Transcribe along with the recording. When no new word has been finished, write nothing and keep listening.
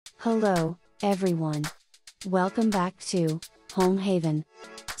Hello, everyone. Welcome back to Home Haven.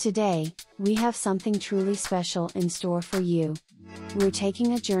 Today, we have something truly special in store for you. We're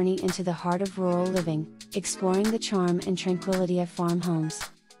taking a journey into the heart of rural living, exploring the charm and tranquility of farm homes.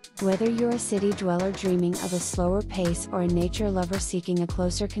 Whether you're a city dweller dreaming of a slower pace or a nature lover seeking a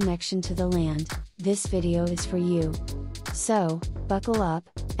closer connection to the land, this video is for you. So, buckle up,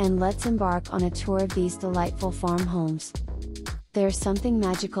 and let's embark on a tour of these delightful farm homes. There's something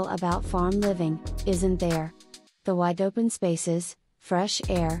magical about farm living, isn't there? The wide open spaces, fresh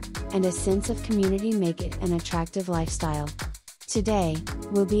air, and a sense of community make it an attractive lifestyle. Today,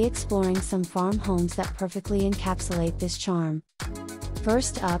 we'll be exploring some farm homes that perfectly encapsulate this charm.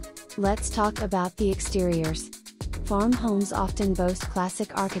 First up, let's talk about the exteriors. Farm homes often boast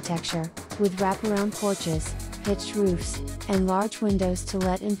classic architecture, with wraparound porches, pitched roofs, and large windows to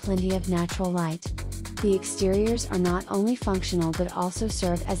let in plenty of natural light. The exteriors are not only functional but also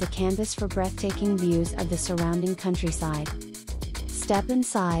serve as a canvas for breathtaking views of the surrounding countryside. Step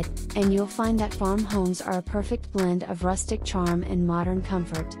inside, and you'll find that farm homes are a perfect blend of rustic charm and modern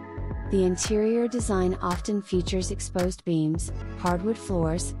comfort. The interior design often features exposed beams, hardwood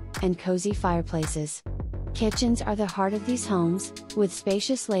floors, and cozy fireplaces. Kitchens are the heart of these homes, with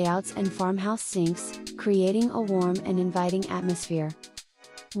spacious layouts and farmhouse sinks, creating a warm and inviting atmosphere.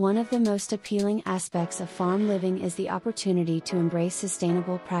 One of the most appealing aspects of farm living is the opportunity to embrace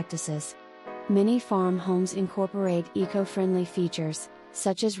sustainable practices. Many farm homes incorporate eco-friendly features,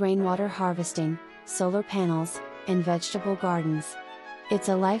 such as rainwater harvesting, solar panels, and vegetable gardens. It's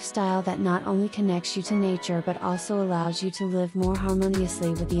a lifestyle that not only connects you to nature but also allows you to live more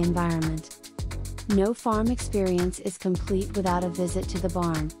harmoniously with the environment. No farm experience is complete without a visit to the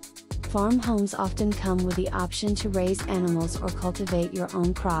barn. Farm homes often come with the option to raise animals or cultivate your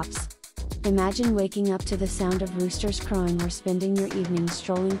own crops. Imagine waking up to the sound of roosters crowing or spending your evening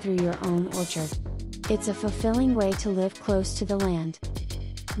strolling through your own orchard. It's a fulfilling way to live close to the land.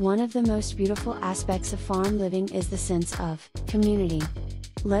 One of the most beautiful aspects of farm living is the sense of community.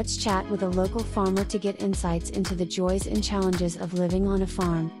 Let's chat with a local farmer to get insights into the joys and challenges of living on a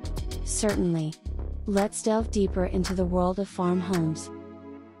farm. Certainly. Let's delve deeper into the world of farm homes.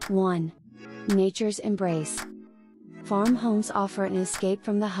 1. Nature's embrace. Farm homes offer an escape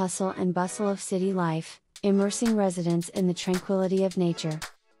from the hustle and bustle of city life, immersing residents in the tranquility of nature.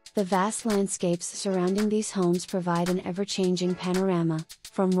 The vast landscapes surrounding these homes provide an ever-changing panorama,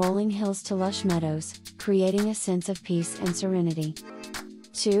 from rolling hills to lush meadows, creating a sense of peace and serenity.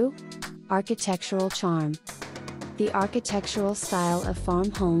 2. Architectural charm. The architectural style of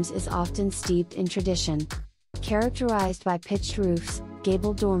farm homes is often steeped in tradition. Characterized by pitched roofs,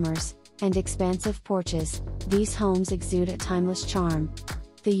 gabled dormers, and expansive porches, these homes exude a timeless charm.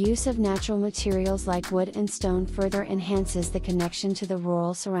 The use of natural materials like wood and stone further enhances the connection to the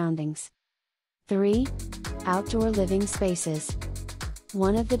rural surroundings. 3. Outdoor living spaces.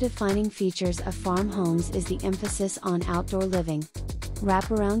 One of the defining features of farm homes is the emphasis on outdoor living.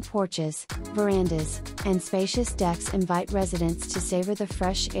 Wraparound porches, verandas, and spacious decks invite residents to savor the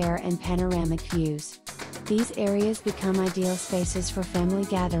fresh air and panoramic views. These areas become ideal spaces for family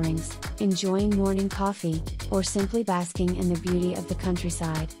gatherings, enjoying morning coffee, or simply basking in the beauty of the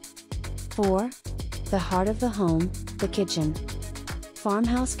countryside. 4. The heart of the home, the kitchen.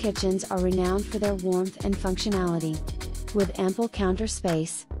 Farmhouse kitchens are renowned for their warmth and functionality. With ample counter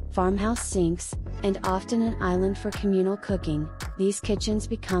space, farmhouse sinks, and often an island for communal cooking, these kitchens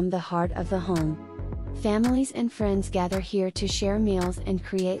become the heart of the home. Families and friends gather here to share meals and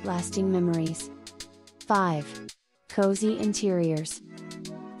create lasting memories. 5. Cozy interiors.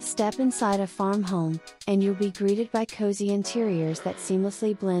 Step inside a farm home, and you'll be greeted by cozy interiors that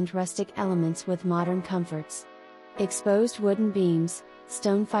seamlessly blend rustic elements with modern comforts. Exposed wooden beams,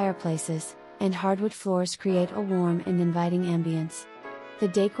 stone fireplaces, and hardwood floors create a warm and inviting ambience. The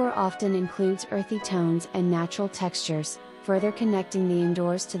decor often includes earthy tones and natural textures, further connecting the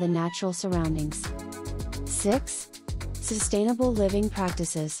indoors to the natural surroundings. 6. Sustainable living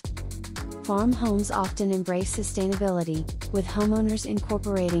practices. Farm homes often embrace sustainability, with homeowners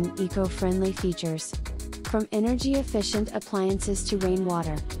incorporating eco-friendly features. From energy-efficient appliances to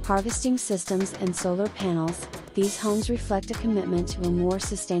rainwater harvesting systems and solar panels, these homes reflect a commitment to a more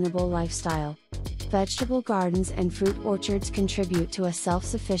sustainable lifestyle. Vegetable gardens and fruit orchards contribute to a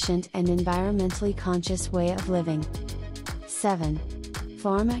self-sufficient and environmentally conscious way of living. 7.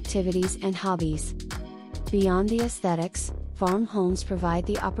 Farm activities and hobbies. Beyond the aesthetics, farm homes provide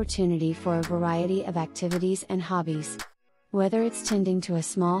the opportunity for a variety of activities and hobbies. Whether it's tending to a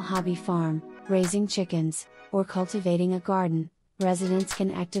small hobby farm, raising chickens, or cultivating a garden, residents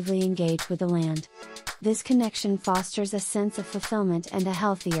can actively engage with the land. This connection fosters a sense of fulfillment and a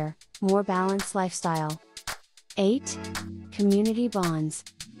healthier, more balanced lifestyle. 8. Community bonds.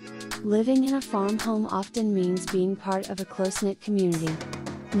 Living in a farm home often means being part of a close-knit community.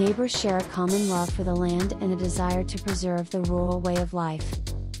 Neighbors share a common love for the land and a desire to preserve the rural way of life.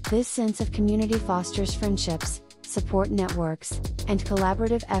 This sense of community fosters friendships, support networks, and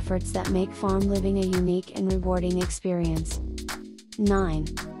collaborative efforts that make farm living a unique and rewarding experience. 9.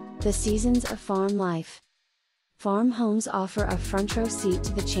 The seasons of farm life. Farm homes offer a front-row seat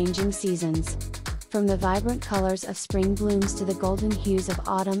to the changing seasons. From the vibrant colors of spring blooms to the golden hues of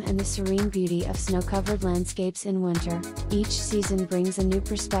autumn and the serene beauty of snow-covered landscapes in winter, each season brings a new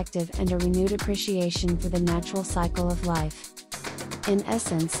perspective and a renewed appreciation for the natural cycle of life. In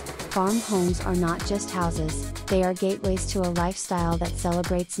essence, farm homes are not just houses, they are gateways to a lifestyle that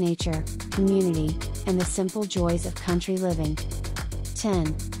celebrates nature, community, and the simple joys of country living.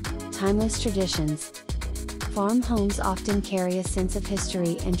 10. Timeless traditions. Farm homes often carry a sense of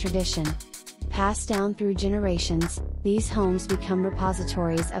history and tradition. Passed down through generations, these homes become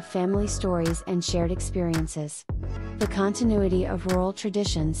repositories of family stories and shared experiences. The continuity of rural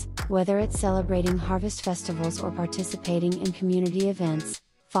traditions, whether it's celebrating harvest festivals or participating in community events,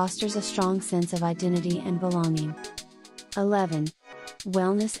 fosters a strong sense of identity and belonging. 11.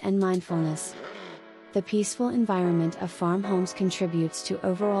 Wellness and mindfulness. The peaceful environment of farm homes contributes to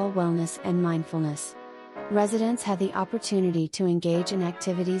overall wellness and mindfulness. Residents have the opportunity to engage in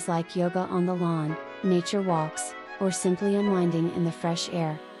activities like yoga on the lawn, nature walks, or simply unwinding in the fresh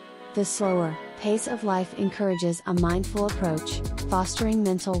air. The slower pace of life encourages a mindful approach, fostering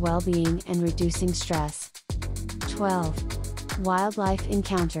mental well-being and reducing stress. 12. Wildlife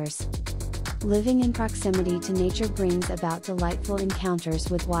encounters. Living in proximity to nature brings about delightful encounters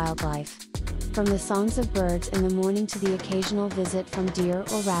with wildlife. From the songs of birds in the morning to the occasional visit from deer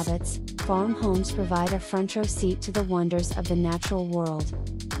or rabbits, farm homes provide a front-row seat to the wonders of the natural world.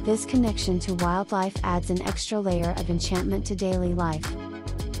 This connection to wildlife adds an extra layer of enchantment to daily life.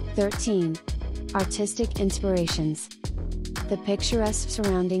 13. Artistic inspirations. The picturesque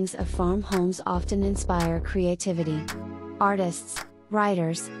surroundings of farm homes often inspire creativity. Artists,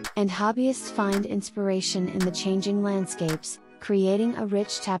 writers, and hobbyists find inspiration in the changing landscapes, creating a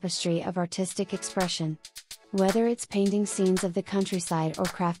rich tapestry of artistic expression. Whether it's painting scenes of the countryside or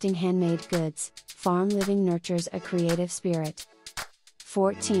crafting handmade goods, farm living nurtures a creative spirit.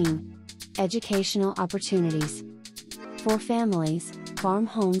 14. Educational opportunities. For families, farm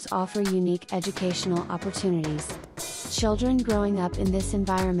homes offer unique educational opportunities. Children growing up in this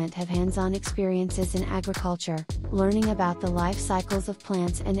environment have hands-on experiences in agriculture, learning about the life cycles of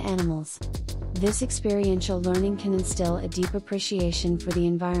plants and animals. This experiential learning can instill a deep appreciation for the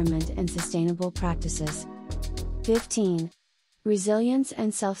environment and sustainable practices. 15. Resilience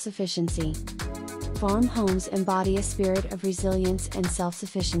and self-sufficiency. Farm homes embody a spirit of resilience and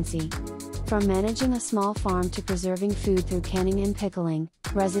self-sufficiency. From managing a small farm to preserving food through canning and pickling,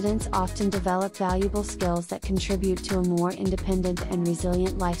 residents often develop valuable skills that contribute to a more independent and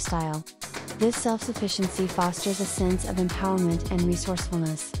resilient lifestyle. This self-sufficiency fosters a sense of empowerment and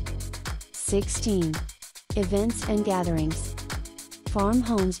resourcefulness. 16. Events and gatherings. Farm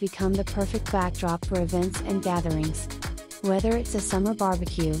homes become the perfect backdrop for events and gatherings. Whether it's a summer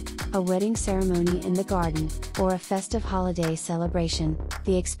barbecue, a wedding ceremony in the garden, or a festive holiday celebration,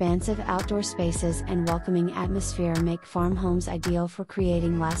 the expansive outdoor spaces and welcoming atmosphere make farm homes ideal for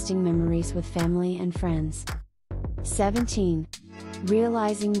creating lasting memories with family and friends. 17.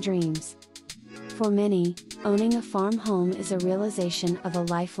 Realizing dreams. For many, owning a farm home is a realization of a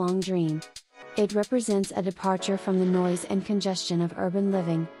lifelong dream. It represents a departure from the noise and congestion of urban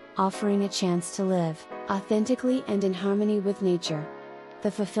living, offering a chance to live authentically and in harmony with nature.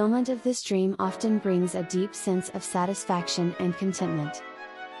 The fulfillment of this dream often brings a deep sense of satisfaction and contentment.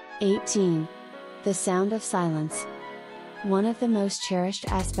 18. The sound of silence. One of the most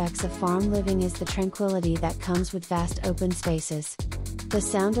cherished aspects of farm living is the tranquility that comes with vast open spaces. The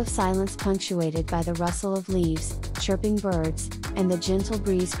sound of silence, punctuated by the rustle of leaves, chirping birds, and the gentle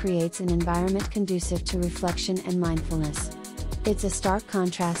breeze, creates an environment conducive to reflection and mindfulness. It's a stark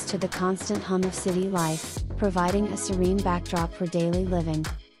contrast to the constant hum of city life, providing a serene backdrop for daily living.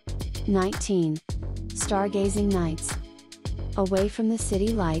 19. Stargazing nights. Away from the city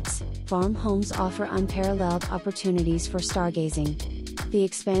lights, farm homes offer unparalleled opportunities for stargazing. The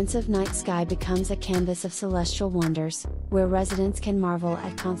expansive night sky becomes a canvas of celestial wonders, where residents can marvel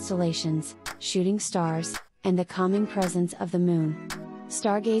at constellations, shooting stars, and the calming presence of the moon.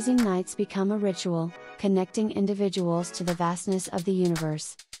 Stargazing nights become a ritual, connecting individuals to the vastness of the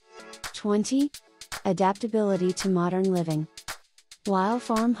universe. 20. Adaptability to modern living. While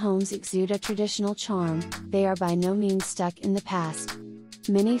farm homes exude a traditional charm, they are by no means stuck in the past.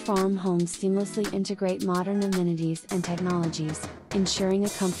 Many farm homes seamlessly integrate modern amenities and technologies, ensuring a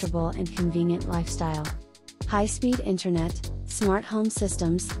comfortable and convenient lifestyle. High-speed internet, smart home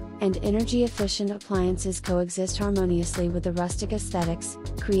systems, and energy-efficient appliances coexist harmoniously with the rustic aesthetics,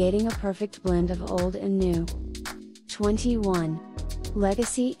 creating a perfect blend of old and new. 21.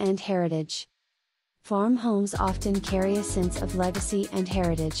 Legacy and heritage. Farm homes often carry a sense of legacy and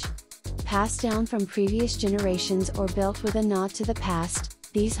heritage. Passed down from previous generations or built with a nod to the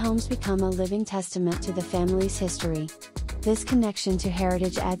past, these homes become a living testament to the family's history. This connection to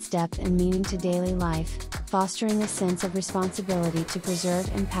heritage adds depth and meaning to daily life, fostering a sense of responsibility to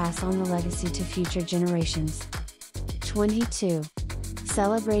preserve and pass on the legacy to future generations. 22.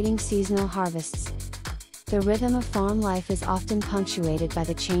 Celebrating seasonal harvests. The rhythm of farm life is often punctuated by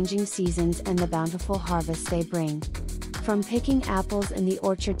the changing seasons and the bountiful harvests they bring. From picking apples in the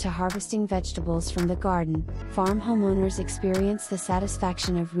orchard to harvesting vegetables from the garden, farm homeowners experience the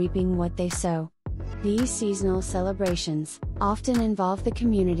satisfaction of reaping what they sow. These seasonal celebrations often involve the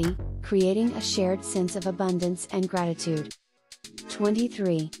community, creating a shared sense of abundance and gratitude.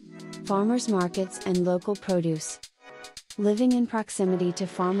 23. Farmers markets and local produce. Living in proximity to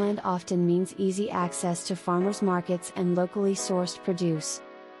farmland often means easy access to farmers markets and locally sourced produce.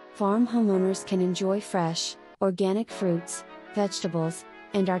 Farm homeowners can enjoy fresh, organic fruits, vegetables,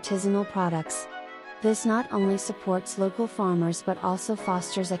 and artisanal products. This not only supports local farmers but also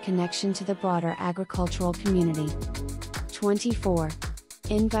fosters a connection to the broader agricultural community. 24.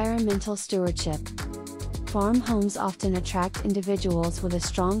 Environmental stewardship. Farm homes often attract individuals with a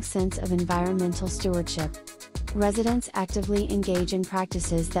strong sense of environmental stewardship. Residents actively engage in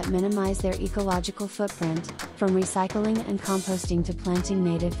practices that minimize their ecological footprint, from recycling and composting to planting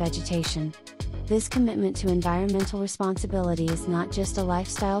native vegetation. This commitment to environmental responsibility is not just a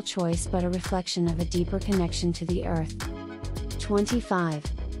lifestyle choice but a reflection of a deeper connection to the earth. 25.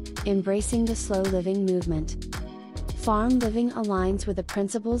 Embracing the slow living movement. Farm living aligns with the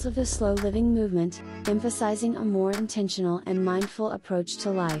principles of the slow living movement, emphasizing a more intentional and mindful approach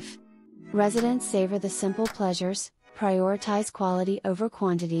to life. Residents savor the simple pleasures, prioritize quality over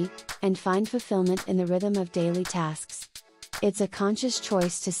quantity, and find fulfillment in the rhythm of daily tasks. It's a conscious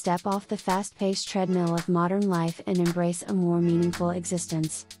choice to step off the fast-paced treadmill of modern life and embrace a more meaningful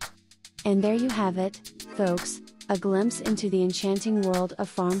existence. And there you have it, folks, a glimpse into the enchanting world of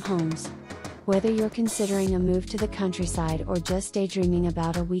farm homes. Whether you're considering a move to the countryside or just daydreaming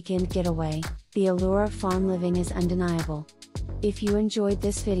about a weekend getaway, the allure of farm living is undeniable. If you enjoyed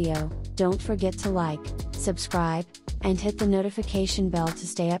this video, don't forget to like, subscribe, and hit the notification bell to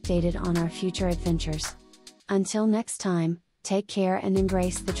stay updated on our future adventures. Until next time, take care and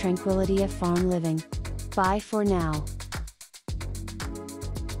embrace the tranquility of farm living. Bye for now.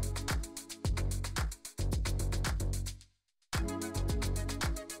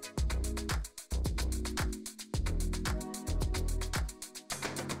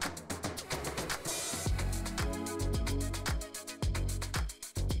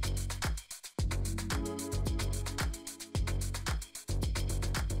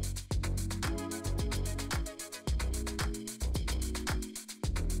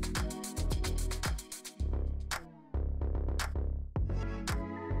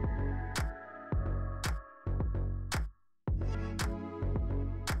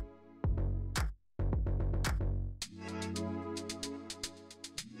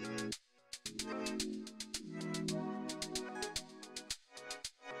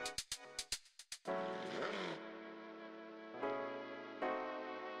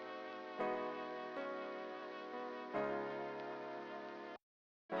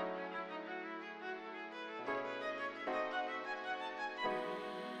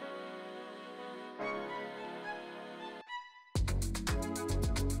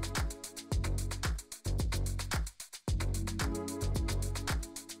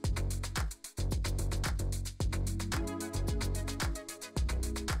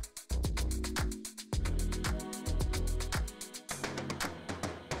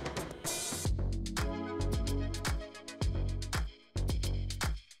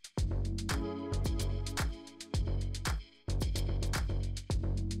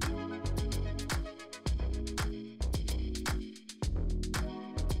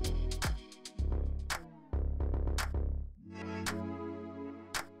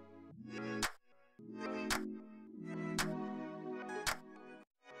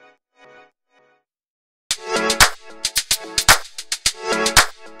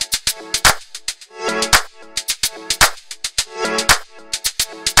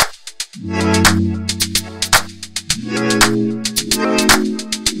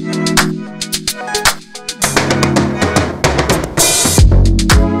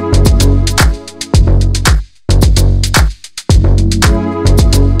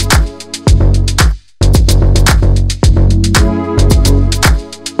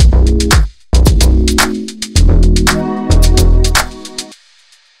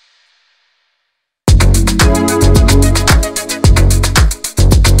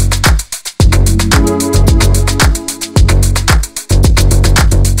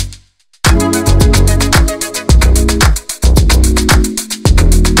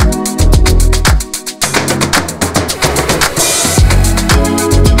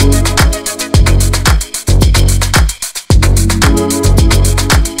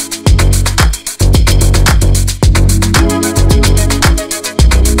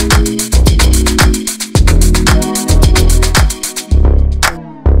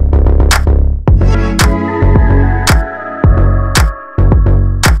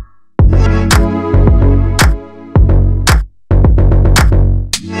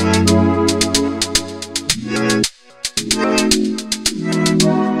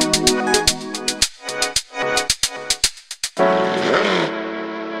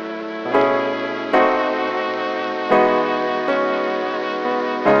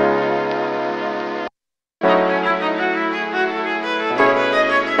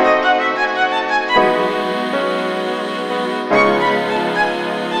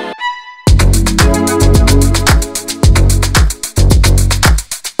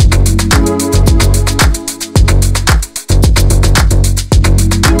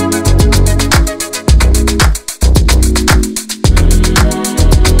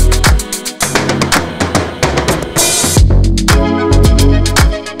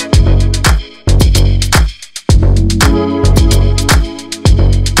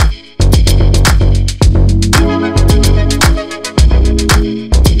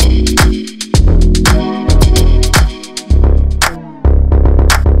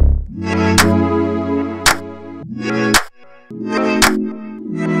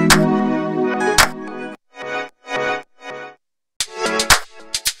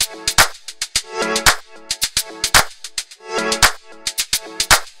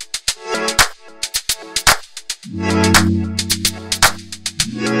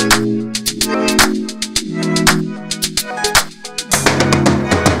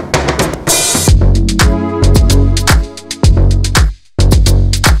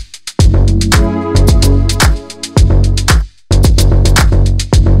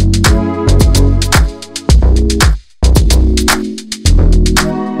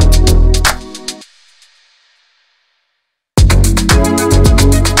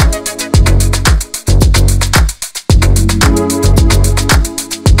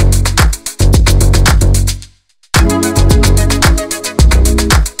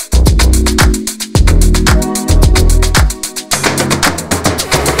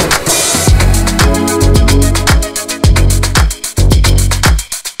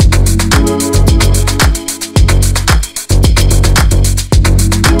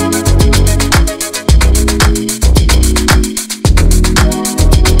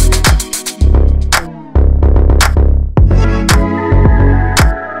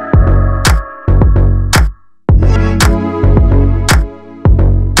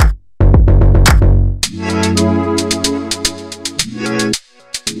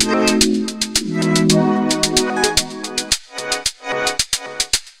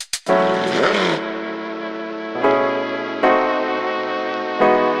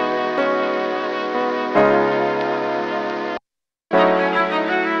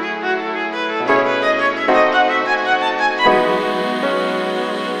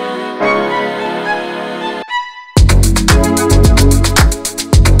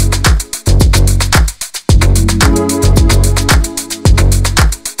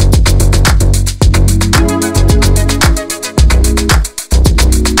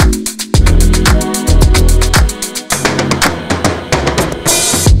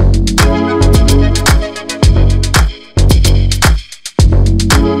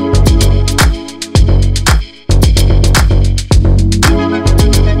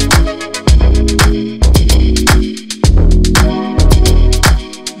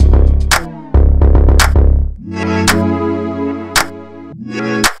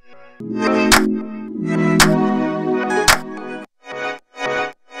 you.